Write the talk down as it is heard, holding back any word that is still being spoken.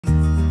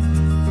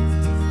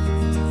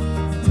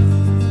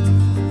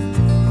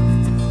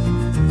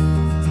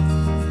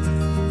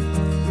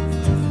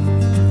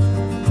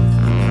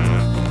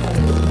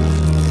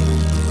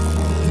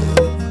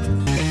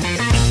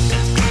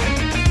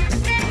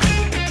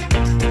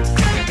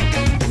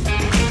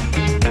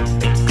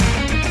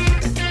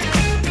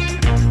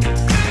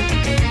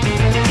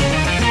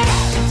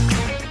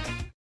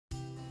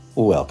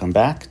Welcome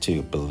back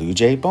to Blue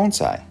Jay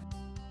Bonsai.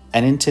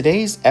 And in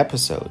today's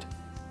episode,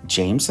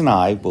 James and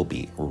I will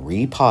be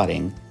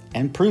repotting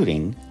and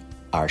pruning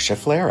our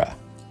Schefflera,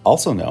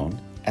 also known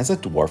as a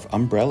dwarf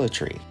umbrella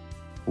tree.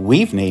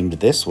 We've named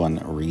this one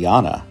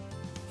Rihanna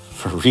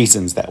for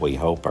reasons that we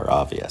hope are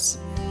obvious.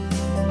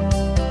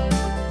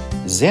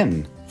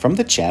 Zin from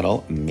the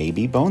channel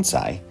Maybe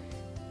Bonsai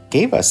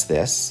gave us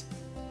this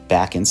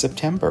back in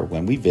September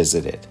when we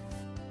visited.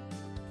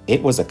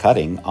 It was a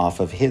cutting off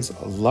of his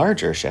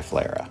larger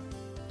Schefflera.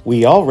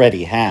 We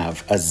already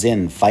have a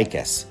Zin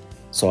ficus,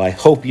 so I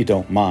hope you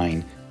don't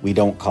mind we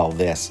don't call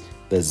this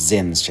the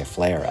Zin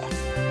Schefflera.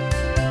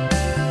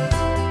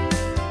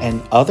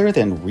 And other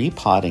than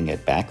repotting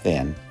it back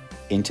then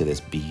into this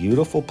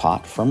beautiful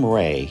pot from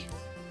Ray,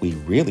 we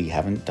really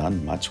haven't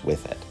done much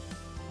with it.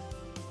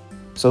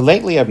 So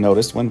lately I've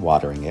noticed when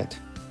watering it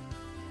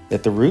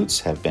that the roots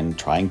have been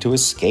trying to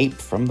escape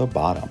from the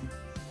bottom.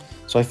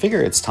 So I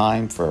figure it's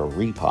time for a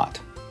repot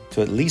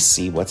to at least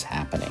see what's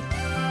happening.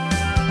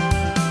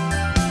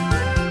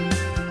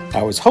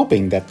 I was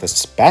hoping that the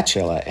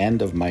spatula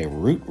end of my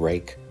root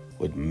rake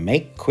would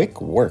make quick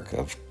work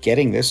of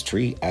getting this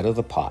tree out of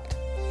the pot.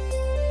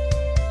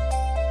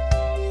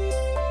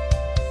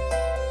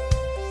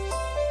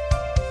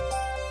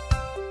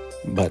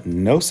 But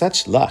no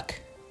such luck.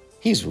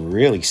 He's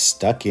really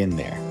stuck in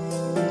there.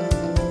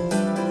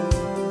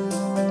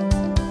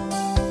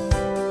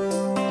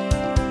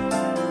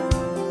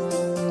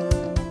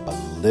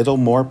 A little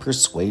more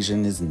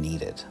persuasion is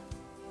needed.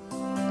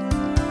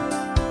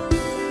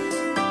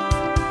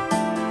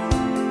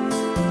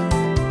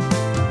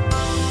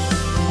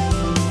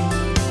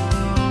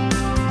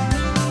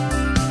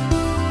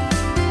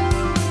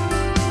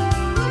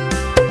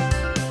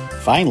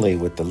 Finally,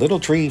 with the little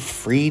tree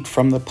freed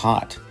from the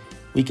pot,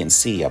 we can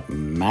see a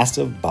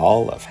massive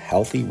ball of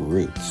healthy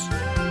roots.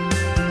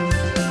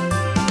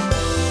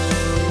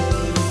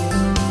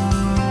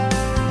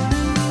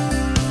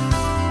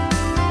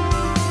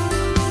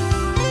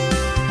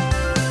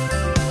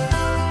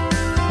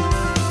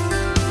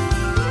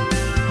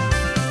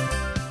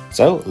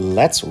 So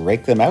let's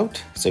rake them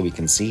out so we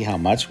can see how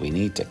much we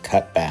need to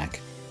cut back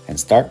and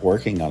start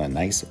working on a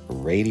nice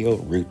radial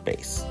root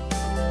base.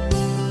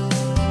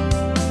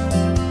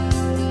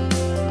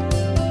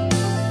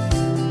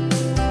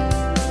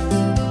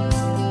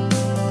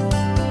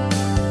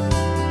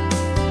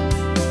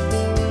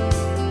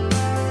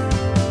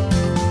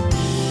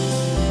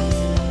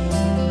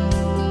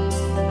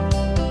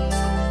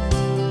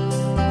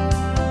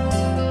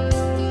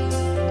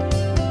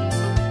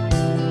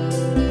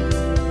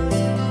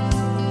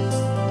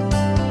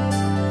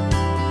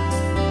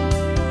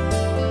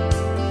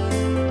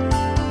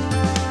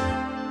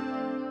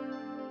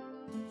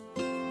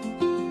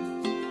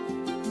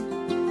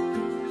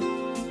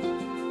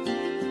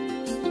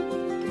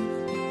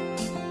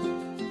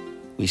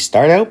 We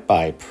start out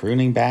by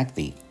pruning back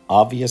the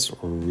obvious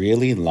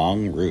really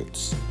long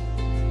roots.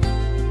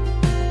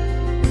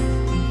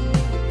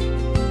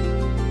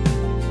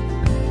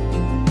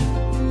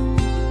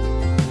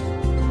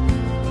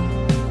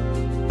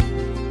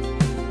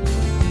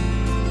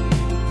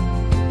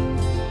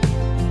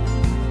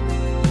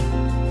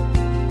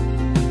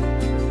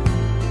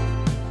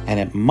 And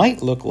it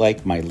might look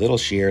like my little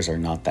shears are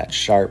not that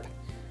sharp,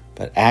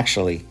 but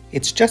actually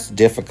it's just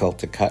difficult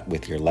to cut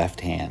with your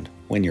left hand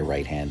when you're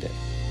right-handed.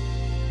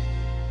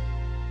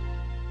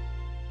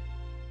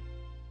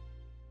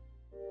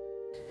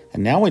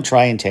 And now we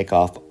try and take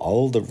off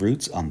all the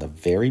roots on the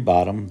very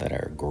bottom that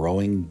are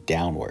growing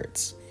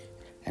downwards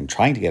and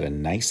trying to get a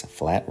nice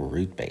flat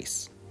root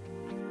base.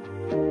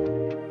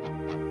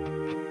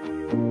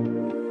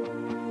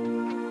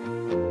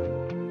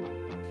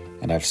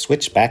 And I've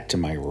switched back to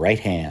my right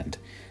hand,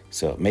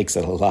 so it makes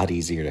it a lot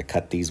easier to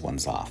cut these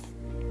ones off.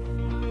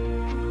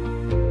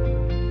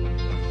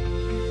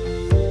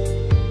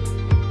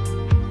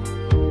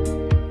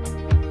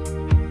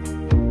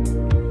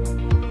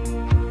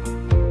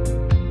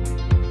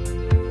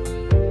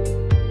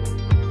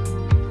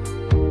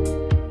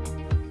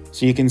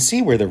 So you can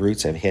see where the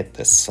roots have hit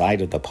the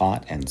side of the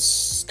pot and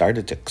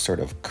started to sort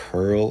of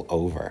curl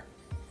over.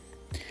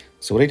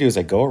 So what I do is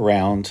I go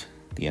around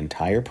the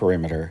entire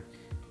perimeter,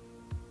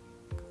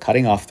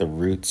 cutting off the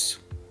roots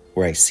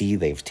where I see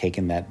they've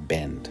taken that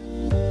bend.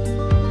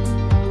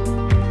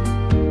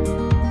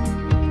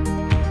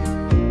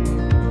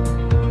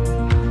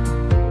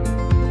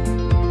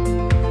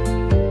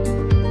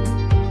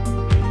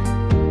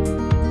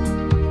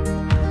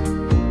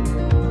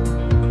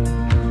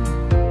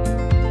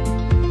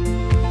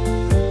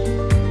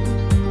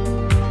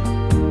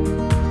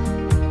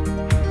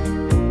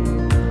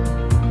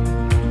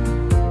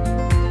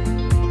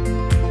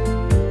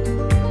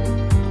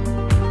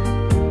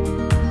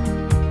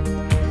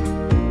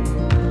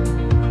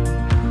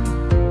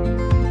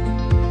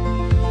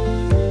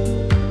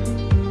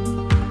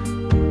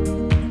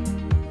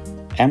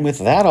 And with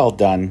that all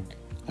done,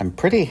 I'm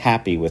pretty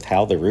happy with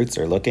how the roots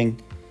are looking,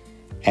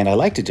 and I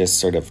like to just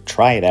sort of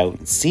try it out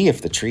and see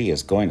if the tree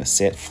is going to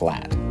sit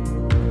flat.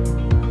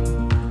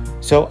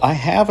 So I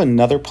have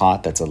another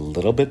pot that's a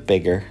little bit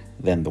bigger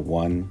than the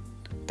one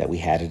that we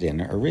had it in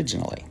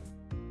originally.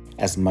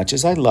 As much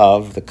as I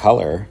love the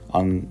color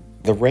on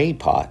the Ray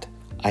pot,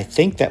 I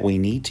think that we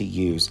need to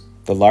use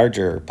the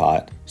larger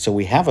pot so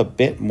we have a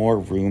bit more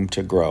room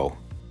to grow.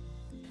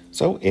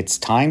 So it's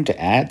time to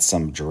add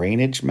some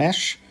drainage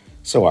mesh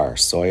so our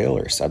soil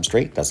or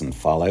substrate doesn't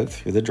fall out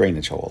through the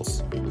drainage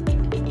holes.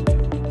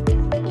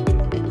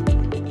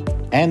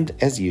 And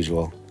as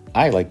usual,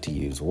 I like to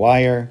use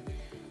wire,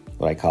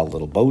 what I call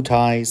little bow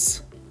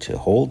ties, to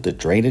hold the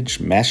drainage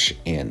mesh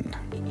in.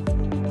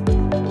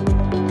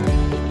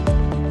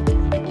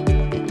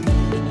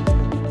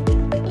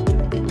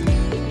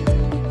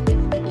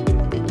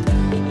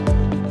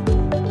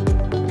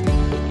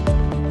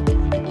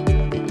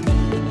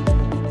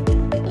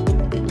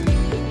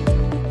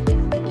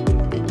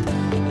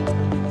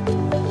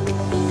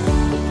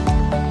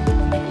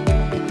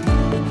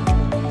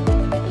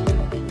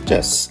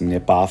 Just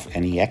snip off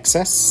any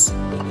excess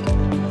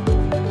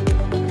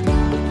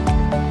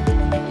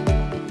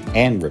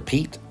and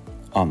repeat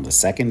on the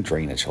second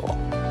drainage hole.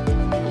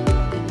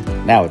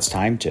 Now it's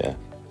time to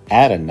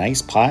add a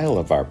nice pile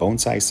of our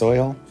bonsai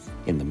soil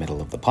in the middle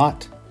of the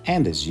pot.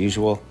 And as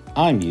usual,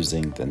 I'm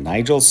using the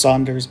Nigel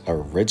Saunders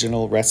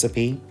original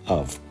recipe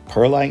of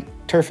perlite,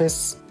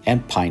 turfus,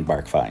 and pine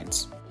bark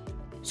vines.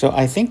 So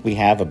I think we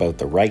have about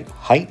the right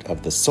height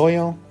of the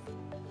soil,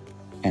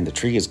 and the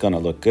tree is going to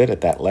look good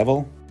at that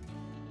level.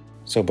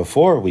 So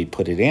before we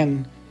put it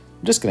in,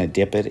 I'm just going to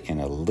dip it in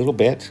a little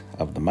bit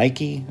of the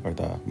mica or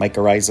the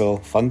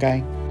mycorrhizal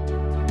fungi.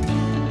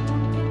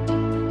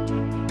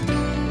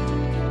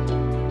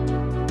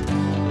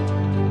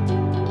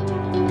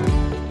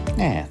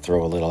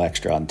 Throw a little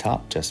extra on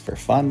top just for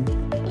fun.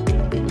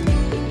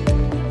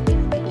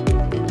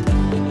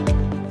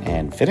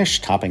 And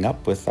finish topping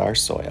up with our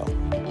soil.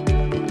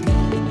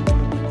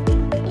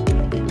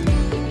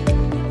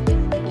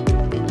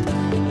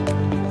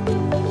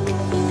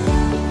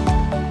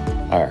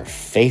 Our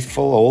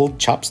faithful old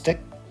chopstick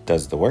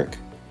does the work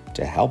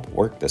to help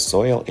work the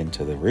soil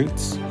into the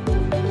roots.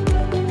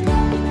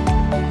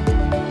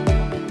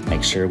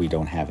 Make sure we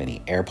don't have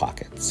any air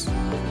pockets.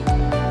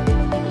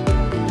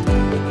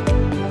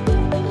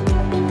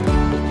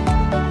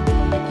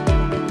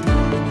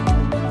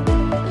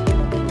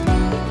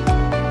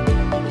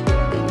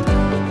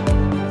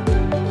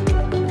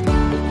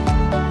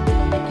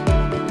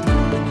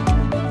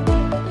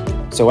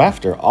 So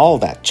after all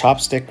that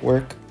chopstick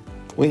work,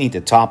 we need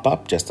to top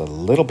up just a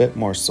little bit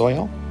more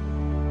soil.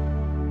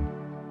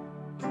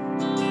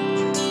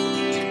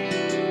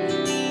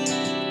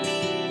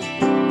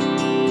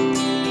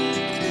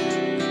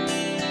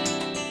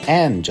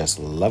 And just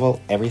level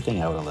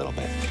everything out a little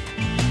bit.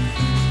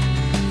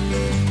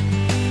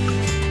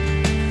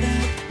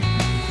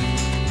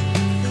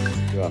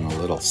 Doing a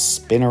little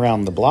spin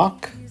around the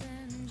block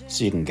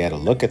so you can get a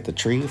look at the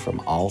tree from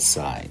all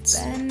sides.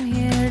 Been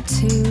here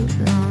too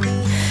long.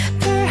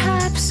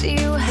 Perhaps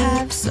you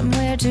have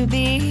somewhere to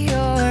be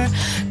or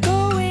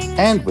going.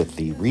 And with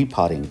the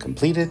repotting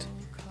completed,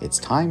 it's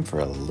time for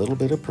a little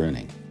bit of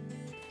pruning.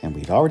 And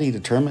we'd already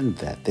determined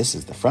that this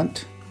is the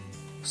front,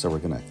 so we're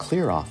going to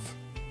clear off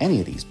any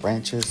of these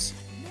branches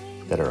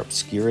that are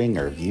obscuring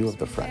our view of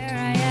the front,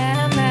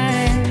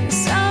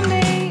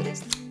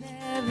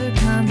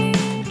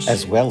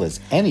 as well as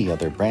any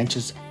other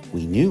branches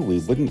we knew we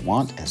wouldn't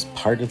want as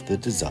part of the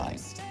design,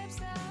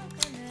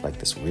 like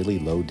this really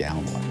low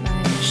down one.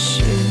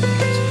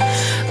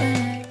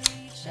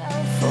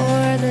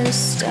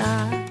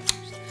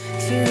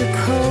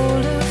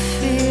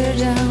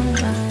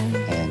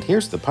 And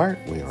here's the part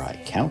where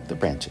I count the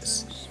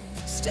branches.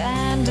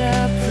 Stand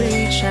up,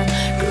 reach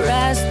and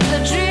grasp the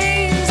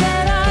dreams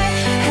that I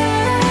have.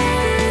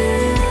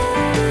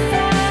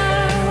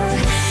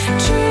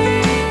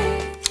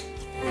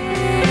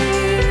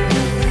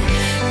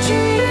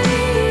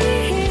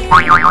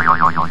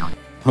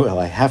 Well,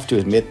 I have to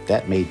admit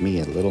that made me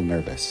a little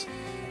nervous.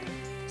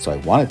 So I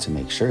wanted to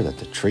make sure that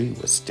the tree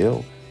was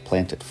still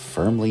planted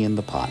firmly in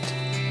the pot.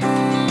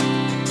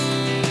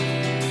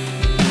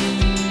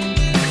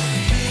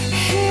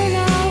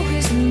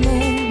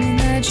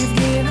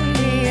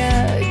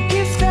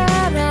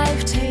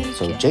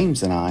 So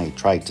James and I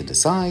tried to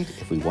decide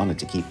if we wanted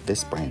to keep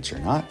this branch or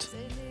not,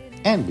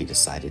 and we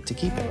decided to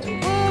keep it.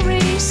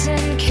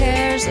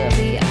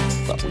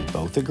 But we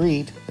both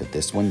agreed that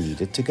this one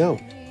needed to go.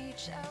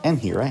 And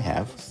here I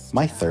have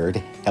my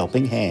third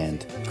helping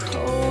hand.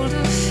 Cold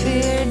of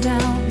fear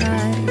down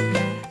my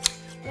back,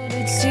 but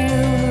it's you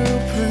who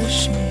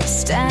push me.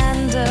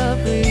 Stand up,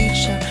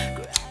 reach out,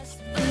 grasp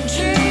the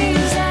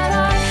dreams that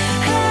I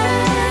have.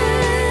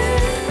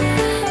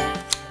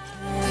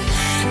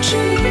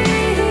 Dream.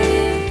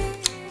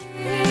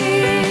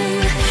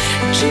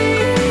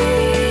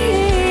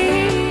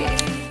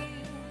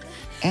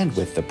 And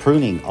with the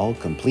pruning all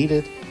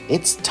completed,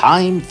 it's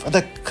time for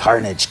the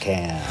carnage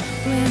cam.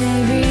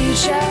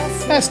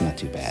 That's not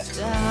too bad.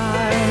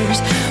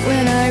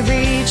 When I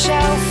reach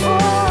out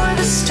for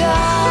the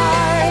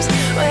stars,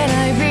 when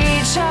I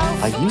reach out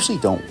I usually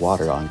don't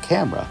water on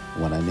camera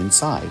when I'm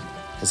inside,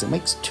 as it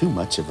makes too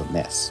much of a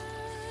mess.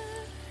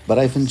 But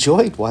I've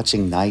enjoyed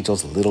watching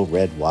Nigel's little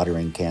red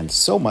watering can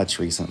so much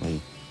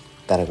recently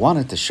that I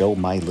wanted to show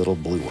my little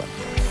blue one.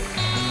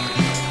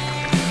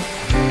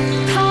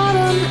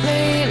 Pardon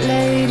me,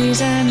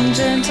 ladies and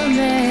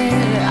gentlemen,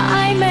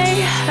 I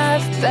may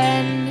have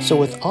been. So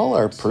with all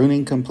our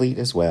pruning complete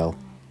as well,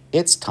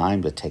 it's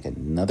time to take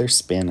another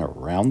spin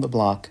around the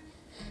block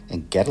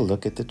and get a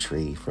look at the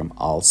tree from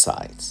all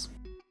sides.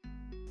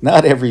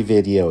 Not every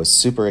video is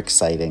super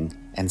exciting,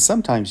 and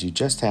sometimes you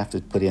just have to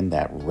put in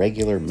that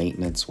regular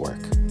maintenance work.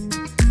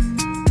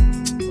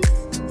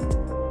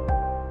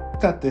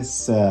 Got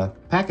this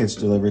package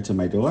delivered to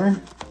my door.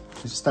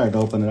 I just started to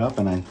open it up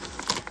and I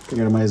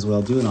figured I might as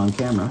well do it on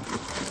camera.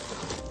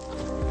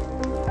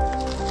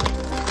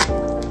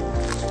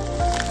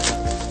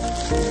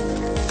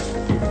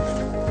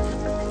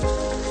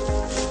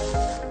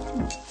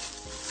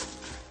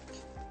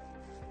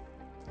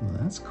 Well,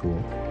 that's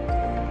cool.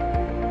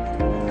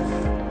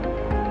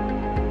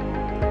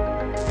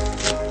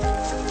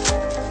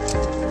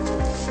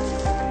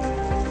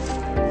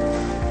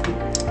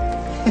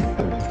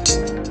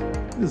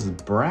 This is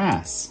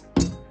brass.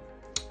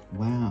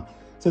 Wow.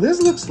 So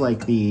this looks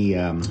like the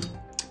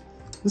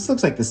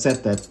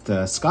set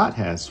that Scott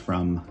has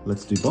from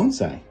Let's Do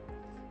Bonsai.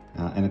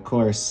 And of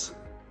course,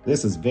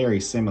 this is very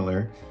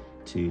similar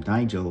to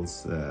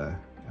Nigel's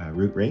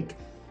root rake.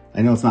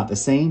 I know it's not the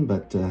same,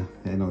 but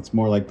I know it's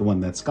more like the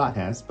one that Scott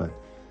has, but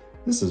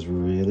this is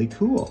really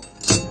cool.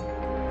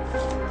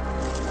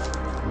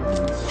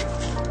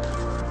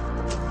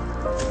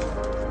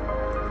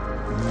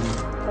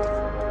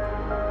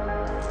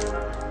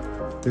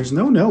 There's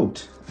no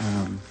note.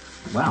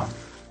 Wow.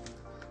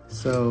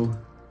 So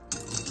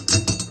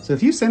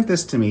if you sent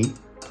this to me,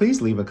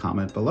 please leave a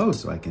comment below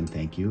so I can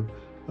thank you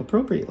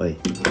appropriately.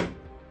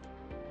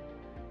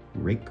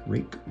 Rake,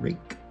 rake,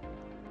 rake.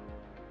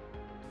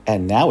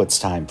 And now it's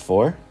time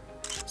for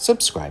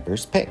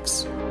subscribers'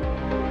 picks.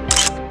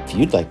 If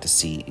you'd like to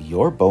see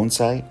your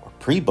bonsai or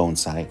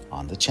pre-bonsai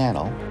on the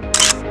channel,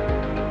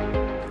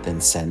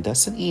 then send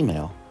us an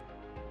email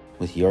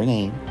with your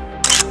name,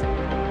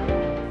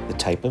 the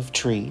type of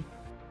tree,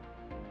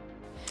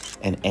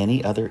 and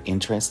any other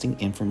interesting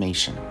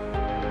information.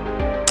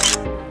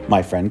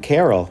 My friend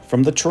Carol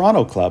from the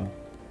Toronto Club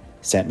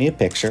sent me a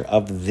picture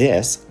of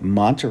this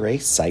Monterey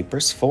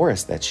cypress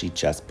forest that she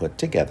just put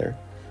together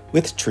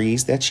with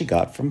trees that she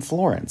got from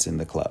Florence in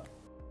the club.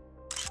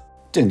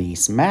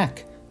 Denise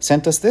Mack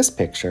sent us this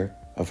picture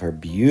of her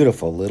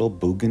beautiful little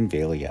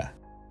bougainvillea.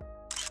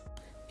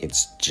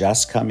 It's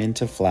just come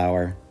into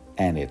flower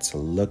and it's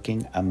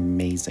looking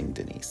amazing,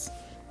 Denise.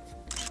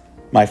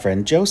 My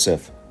friend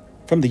Joseph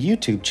from the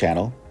YouTube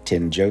channel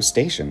Tin Joe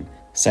Station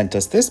sent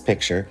us this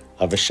picture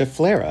of a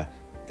Schefflera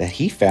that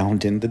he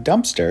found in the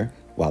dumpster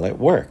while at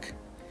work.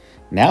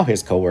 Now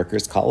his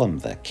coworkers call him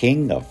the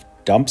King of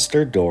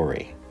Dumpster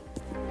Dory.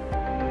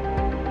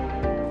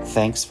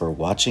 Thanks for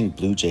watching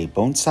Blue Jay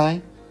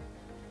Bonsai.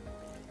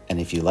 And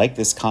if you like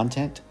this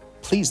content,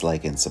 please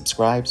like and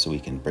subscribe so we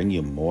can bring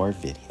you more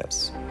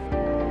videos.